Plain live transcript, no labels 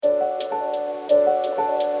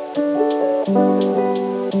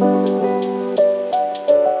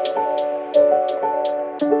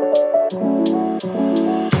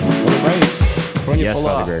Yes,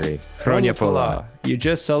 Father Pula. Gregory. Kronia Kronia Pula. Pula. You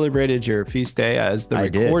just celebrated your feast day as the I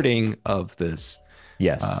did. recording of this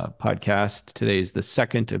Yes. podcast. Today is the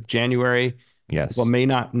 2nd of January. People Yes. may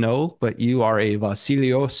not know, but you are a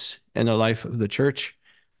Vasilios in the life of the church.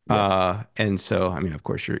 Yes. And so, I mean, of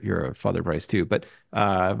course, you're a Father Bryce too, but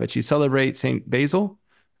you celebrate Saint Basil,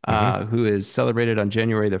 hmm who is celebrated on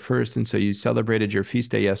January the 1st. And so you celebrated your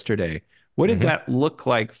feast day yesterday. What did hmm that look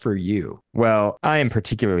like for you? Well, I am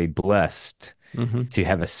particularly blessed Hmm. to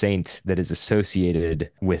have a saint that is associated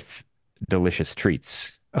with delicious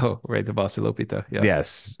treats. Oh, right, the Vasilopita. Yeah.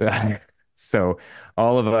 Yes. So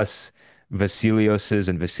all of us Vasilioses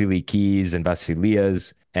and Vasilikis and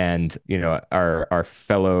Vasilias and our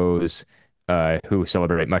fellows who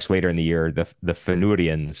celebrate much later in the year, the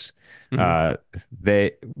Fenurians, Hmm. uh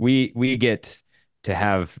we get to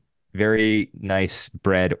have very nice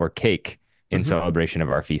bread or cake in Hmm. celebration of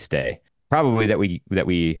our feast day. Probably that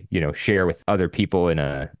we share with other people in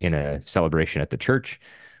a celebration at the church.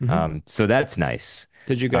 Hmm. So that's nice.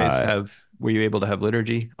 Did you guys Uh, were you able to have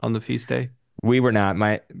liturgy on the feast day? we were not.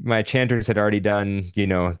 My chanters had already done,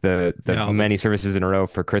 the Yeah. many services in a row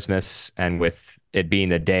for Christmas, and with it being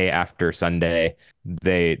the day after Sunday,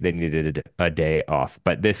 they needed a day off.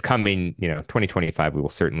 But this coming, 2025, we will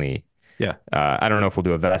certainly. Yeah. I don't know if we'll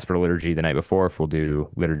do a Vesper liturgy the night before, if we'll do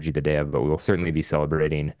liturgy the day of, but we will certainly be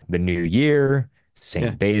celebrating the new year, Yeah.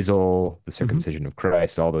 Saint Basil, the Hmm. circumcision of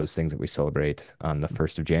Christ, all those things that we celebrate on the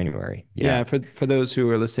 1st of January. Yeah. Yeah. For those who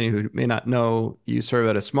are listening who may not know, you serve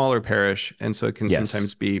at a smaller parish, and so it can Yes.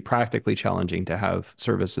 sometimes be practically challenging to have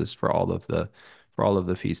services for all of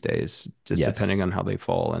the feast days, just depending Yes. on how they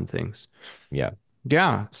fall and things. Yeah.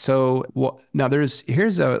 Yeah. So now there's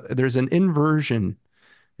an inversion,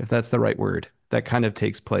 if that's the right word, that kind of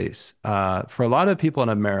takes place. For a lot of people in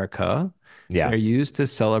America, Yeah. they're used to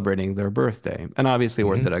celebrating their birthday. And obviously, hmm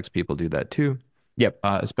Orthodox people do that too, Yep.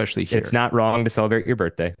 especially It's here, not wrong to celebrate your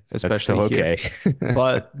birthday. That's especially still here. okay.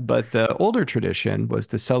 But the older tradition was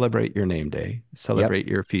to celebrate your name day, Yep. celebrate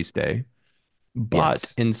your feast day. But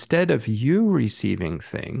Yes. instead of you receiving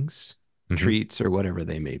things, hmm treats or whatever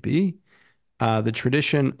they may be, the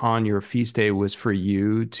tradition on your feast day was for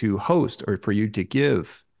you to host or for you to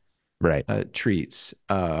give Right. treats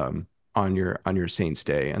on your saint's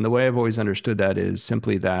day. And the way I've always understood that is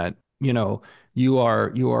simply that you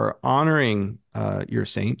are honoring your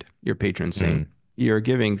saint, your patron saint. Mm. You're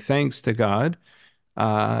giving thanks to God,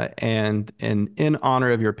 and in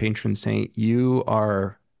honor of your patron saint, you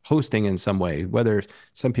are hosting in some way. Whether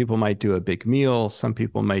some people might do a big meal, some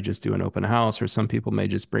people might just do an open house, or some people may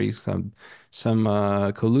just bring some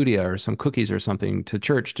coludia or some cookies or something to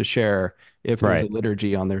church to share if there's a Right.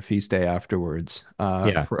 liturgy on their feast day afterwards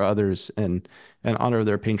Yeah. for others and honor of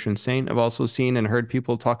their patron saint. I've also seen and heard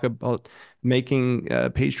people talk about making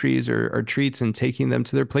pastries or treats and taking them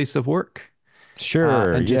to their place of work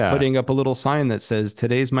Sure. and just Yeah. putting up a little sign that says,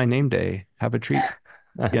 "Today's my name day. Have a treat,"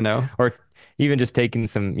 you know, Or even just taking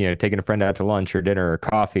a friend out to lunch or dinner or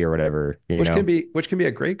coffee or whatever, which can be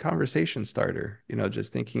a great conversation starter,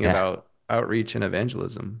 just thinking Yeah. about outreach and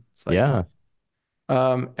evangelism. It's like, Yeah.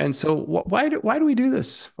 and so why do we do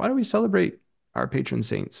this? Why do we celebrate our patron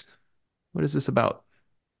saints? What is this about?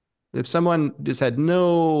 If someone just had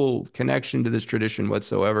no connection to this tradition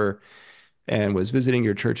whatsoever and was visiting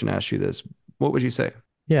your church and asked you this, what would you say?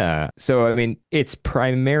 Yeah. So, I mean, it's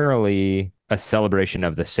primarily a celebration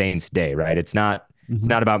of the Saints' Day, right? It's Mhm.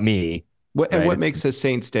 not about me, What right? It's makes a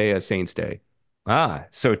saint's day a saint's day?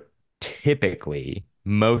 so typically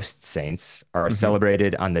most saints are Hmm.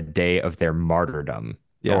 celebrated on the day of their martyrdom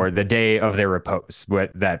Yeah. or the day of their repose.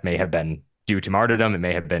 What that may have been due to martyrdom, it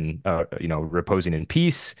may have been reposing in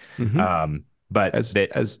peace. Hmm. But As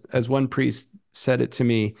that as one priest said it to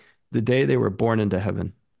me, the day they were born into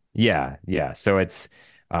heaven. Yeah, yeah. So it's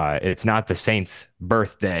not the saint's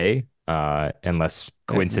birthday, unless It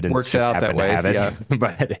coincidence works just out that happened to way. have it. Yeah.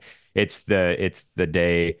 But it's the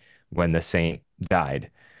day when the saint died.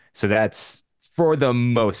 So that's for the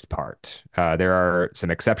most part. There are some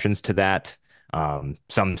exceptions to that.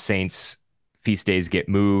 Some saints' feast days get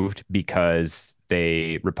moved because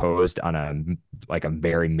they reposed on a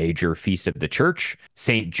very major feast of the church.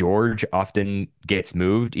 Saint George often gets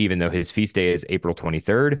moved, even though his feast day is April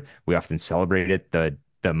 23rd. We often celebrate it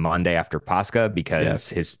the Monday after Pascha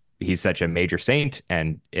because Yes. he's such a major saint,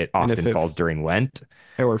 and it And often falls during Lent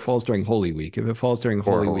or it falls during Holy Week. If it falls during or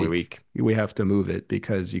Holy Holy Week, Week. we have to move it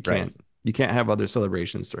because Right. you can't have other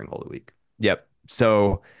celebrations during Holy Week. Yep.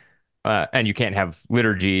 So and you can't have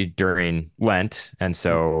liturgy during Lent, and Yeah.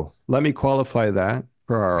 so let me qualify that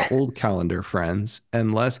for our old calendar friends,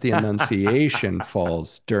 unless the Annunciation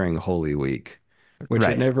falls during Holy Week, which it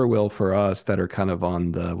Right. never will for us that are kind of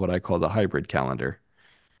on the what I call the hybrid calendar.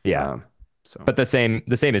 Yeah. Um, so, But the same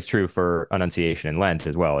is true for Annunciation and Lent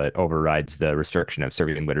as well. It overrides the restriction of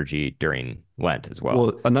serving liturgy during Lent as well.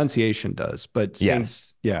 well, Annunciation does, but Saint,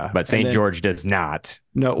 Yes. yeah, But and St. then George does not.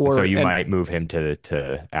 no, And so you might move him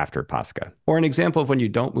to after Pascha. or an example of when you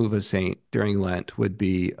don't move a saint during Lent would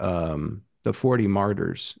be the 40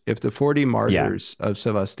 martyrs. If the 40 Yeah. martyrs of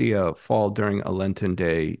Sevastia fall during a Lenten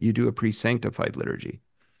day, you do a pre-sanctified liturgy,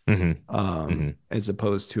 Hmm. Hmm. as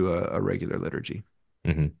opposed to a regular liturgy.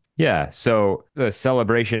 Hmm. Yeah. So the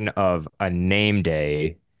celebration of a name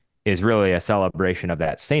day is really a celebration of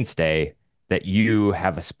that saint's day that you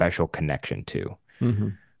have a special connection to.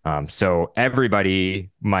 Hmm. So everybody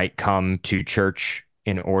might come to church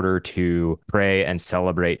in order to pray and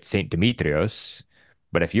celebrate Saint Demetrios.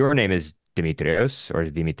 But if your name is Demetrios or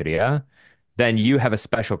Dimitria, then you have a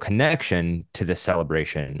special connection to the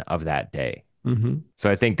celebration of that day. Hmm. So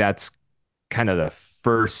I think that's kind of the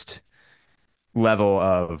first level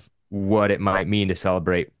of what it might mean to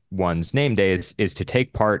celebrate one's name day is to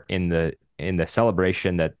take part in the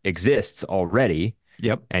celebration that exists already,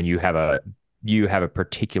 Yep. and you have a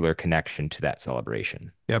particular connection to that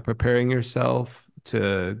celebration. Yeah, preparing yourself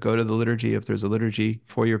to go to the liturgy if there's a liturgy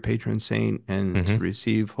for your patron saint and to Hmm.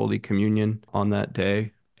 receive Holy Communion on that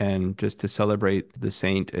day and just to celebrate the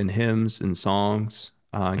saint in hymns and songs,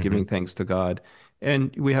 Hmm. giving thanks to God.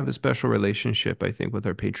 And we have a special relationship, I think, with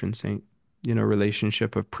our patron saint,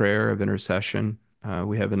 relationship of prayer, of intercession.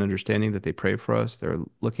 We have an understanding that they pray for us, they're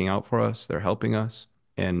looking out for us, they're helping us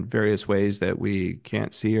in various ways that we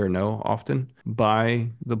can't see or know often by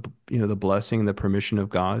the blessing and the permission of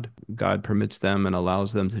God. God permits them and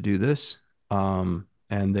allows them to do this. And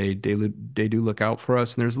they do look out for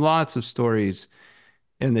us. And there's lots of stories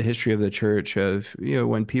in the history of the church of,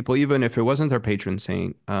 when people, even if it wasn't their patron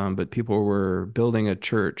saint, but people were building a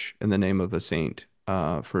church in the name of a saint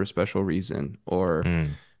for a special reason, or Mm.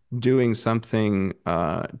 doing something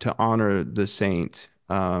to honor the saint.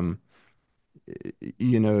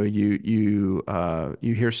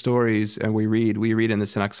 You hear stories, and we read in the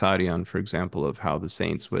Synaxarion, for example, of how the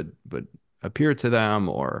saints would appear to them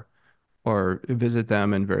or visit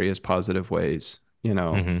them in various positive ways,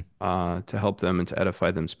 Hmm. to help them and to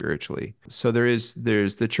edify them spiritually. So there's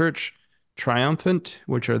the church triumphant,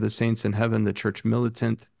 which are the saints in heaven, the church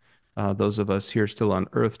militant, those of us here still on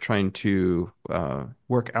earth trying to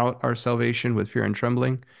work out our salvation with fear and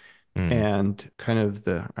trembling, Mm. and kind of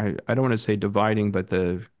I don't want to say dividing, but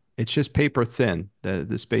it's just paper thin.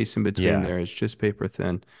 The space in between Yeah. there is just paper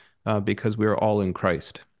thin, because we are all in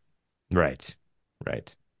Christ. Right.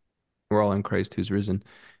 Right. We're all in Christ who's risen.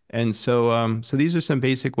 And so these are some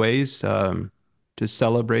basic ways to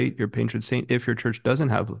celebrate your patron saint if your church doesn't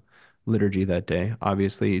have liturgy that day.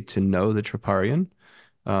 Obviously, to know the Troparion,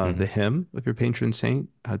 the Hmm. hymn of your patron saint,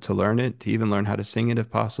 to learn it, to even learn how to sing it if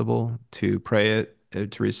possible, to pray it,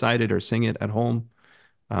 to recite it or sing it at home,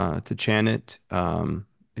 to chant it.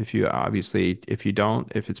 If you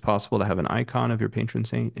don't, if it's possible to have an icon of your patron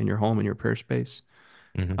saint in your home, in your prayer space.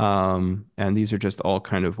 Hmm. And these are just all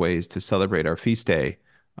kind of ways to celebrate our feast day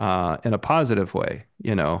in a positive way,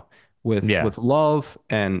 Yeah. with love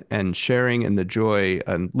and sharing in the joy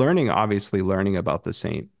and learning, obviously learning about the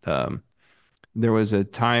saint. There was a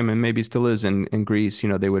time, and maybe still is in Greece,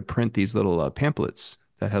 they would print these little pamphlets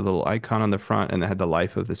that had a little icon on the front and that had the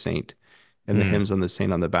life of the saint and the Mm. hymns on the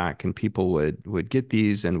saint on the back. And people would get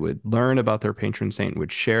these and would learn about their patron saint,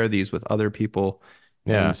 would share these with other people.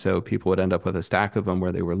 And Yeah. so people would end up with a stack of them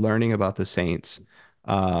where they were learning about the saints.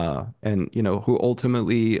 And who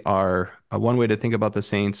ultimately are one way to think about the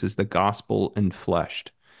saints is the gospel enfleshed.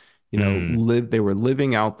 Mm. They were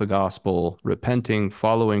living out the gospel, repenting,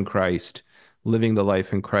 following Christ, living the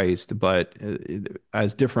life in Christ, but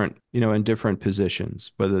as different, in different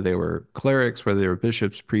positions, whether they were clerics, whether they were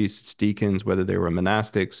bishops, priests, deacons, whether they were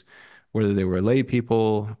monastics, whether they were lay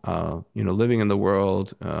people, living in the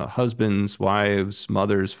world, husbands, wives,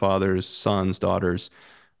 mothers, fathers, sons, daughters,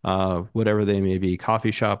 whatever they may be,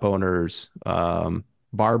 coffee shop owners,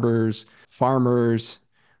 barbers, farmers,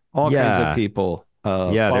 all kinds of Yeah. people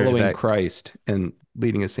Yeah. There's following that. Christ and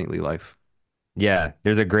leading a saintly life. Yeah.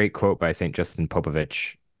 There's a great quote by St. Justin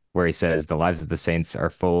Popovich where he says the lives of the saints are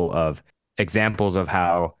full of examples of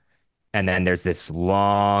how, and then there's this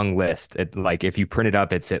long list. Like if you print it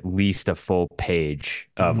up, it's at least a full page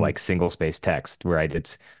of Hmm. like single space text, right?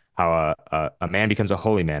 It's how a man becomes a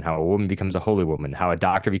holy man, how a woman becomes a holy woman, how a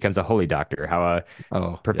doctor becomes a holy doctor, how a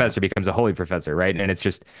Oh, yeah. professor becomes a holy professor, right? And it's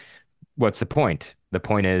just, what's the point? The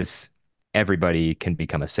point is, everybody can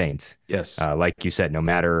become a saint. Yes. Like you said, no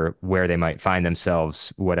matter where they might find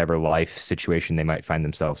themselves, whatever life situation they might find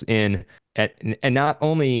themselves in. And not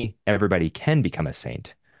only everybody can become a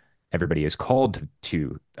saint, everybody is called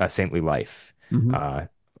to a saintly life. Mhm. Uh,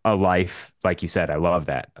 a life, like you said, I love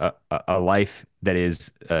that. A life that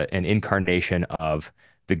is an incarnation of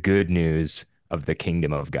the good news of the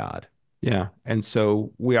kingdom of God. Yeah. And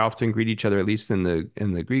so we often greet each other, at least in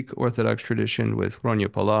the Greek Orthodox tradition, with Χρόνια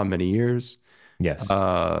πολλά, many years. Yes.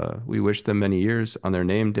 We wish them many years on their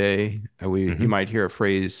name day. You Hmm. might hear a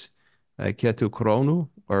phrase, "Ketu kronu,"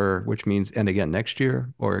 or which means "and again next year,"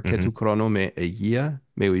 or "Ketu Hmm. krono me egia,"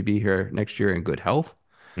 may we be here next year in good health,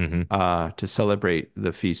 Hmm. to celebrate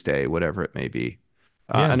the feast day, whatever it may be.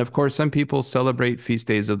 Yeah. And of course, some people celebrate feast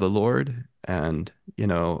days of the Lord and,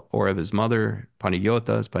 or of his mother,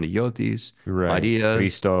 Panagiotas, Panagiotis, Right. Marias.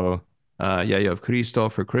 Cristo, Yeah, you have Christo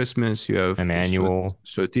for Christmas. You have Emmanuel.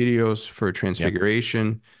 Sotirios for Yep.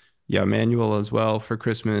 Transfiguration. Yeah, Emmanuel as well for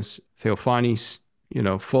Christmas. Theophanes,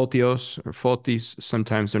 Photios or Photis.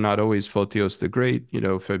 Sometimes they're not always Photios the Great,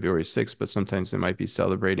 February 6th, but sometimes they might be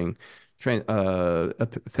celebrating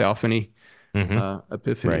Theophany, Hmm. Right.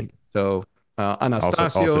 Epiphany. So Also known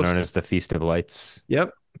Anastasios. as the Feast of Lights.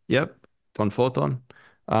 Yep, yep. Ton Photon.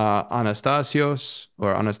 Anastasios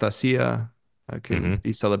or Anastasia can Hmm.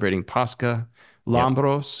 be celebrating Pascha. Yep.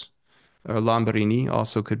 Lambros or Lambrini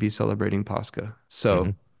also could be celebrating Pascha. So, Hmm.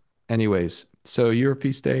 anyways, so your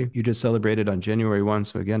feast day you just celebrated on January 1.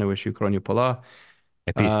 So again, I wish you Kronia Pola.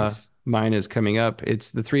 Epiphysis. Mine is coming up. It's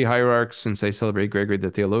the three hierarchs since I celebrate Gregory the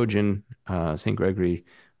theologian, St. Gregory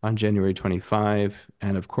on January 25.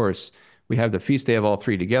 And of course, we have the feast day of all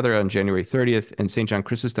three together on January 30th. And St. John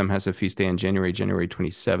Chrysostom has a feast day in January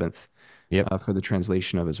 27th, Yep. for the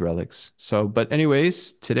translation of his relics. So, but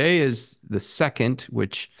anyways, today is the second,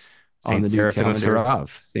 which on Saint the new Seraphim of calendar, Sarov.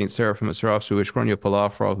 St. Seraphim of Sarov, so wish Kronia Pala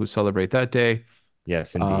for all who celebrate that day.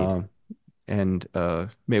 Yes, indeed. Uh, and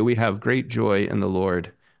may we have great joy in the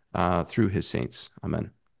Lord through his saints. Amen.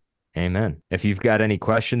 Amen. If you've got any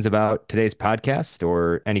questions about today's podcast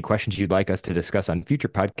or any questions you'd like us to discuss on future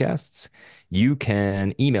podcasts, you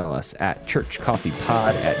can email us at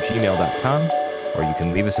churchcoffeepod@gmail.com, or you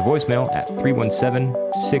can leave us a voicemail at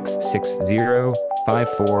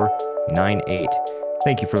 317-660-5498.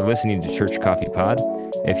 Thank you for listening to Church Coffee Pod.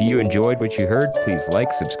 If you enjoyed what you heard, please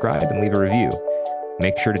like, subscribe, and leave a review.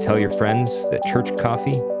 Make sure to tell your friends that church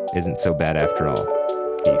coffee isn't so bad after all.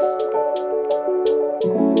 Peace.